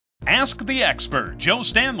Ask the expert, Joe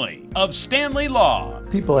Stanley of Stanley Law.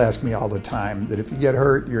 People ask me all the time that if you get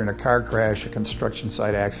hurt, you're in a car crash, a construction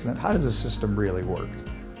site accident, how does the system really work?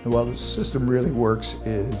 Well, the system really works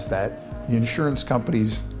is that the insurance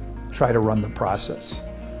companies try to run the process.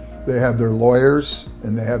 They have their lawyers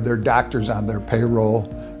and they have their doctors on their payroll,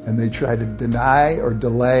 and they try to deny or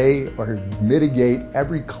delay or mitigate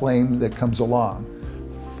every claim that comes along.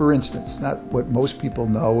 For instance, not what most people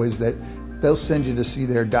know is that they'll send you to see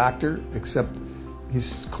their doctor, except he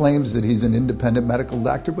claims that he's an independent medical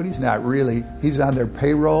doctor, but he's not really. He's on their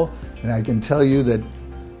payroll, and I can tell you that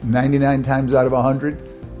 99 times out of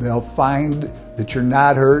 100, they'll find that you're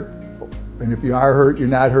not hurt, and if you are hurt, you're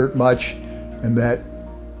not hurt much, and that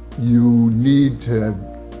you need to,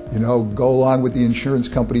 go along with the insurance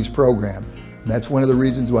company's program. And that's one of the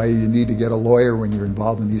reasons why you need to get a lawyer when you're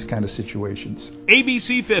involved in these kind of situations.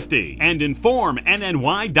 ABC 50 and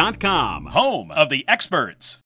InformNNY.com, home of the experts.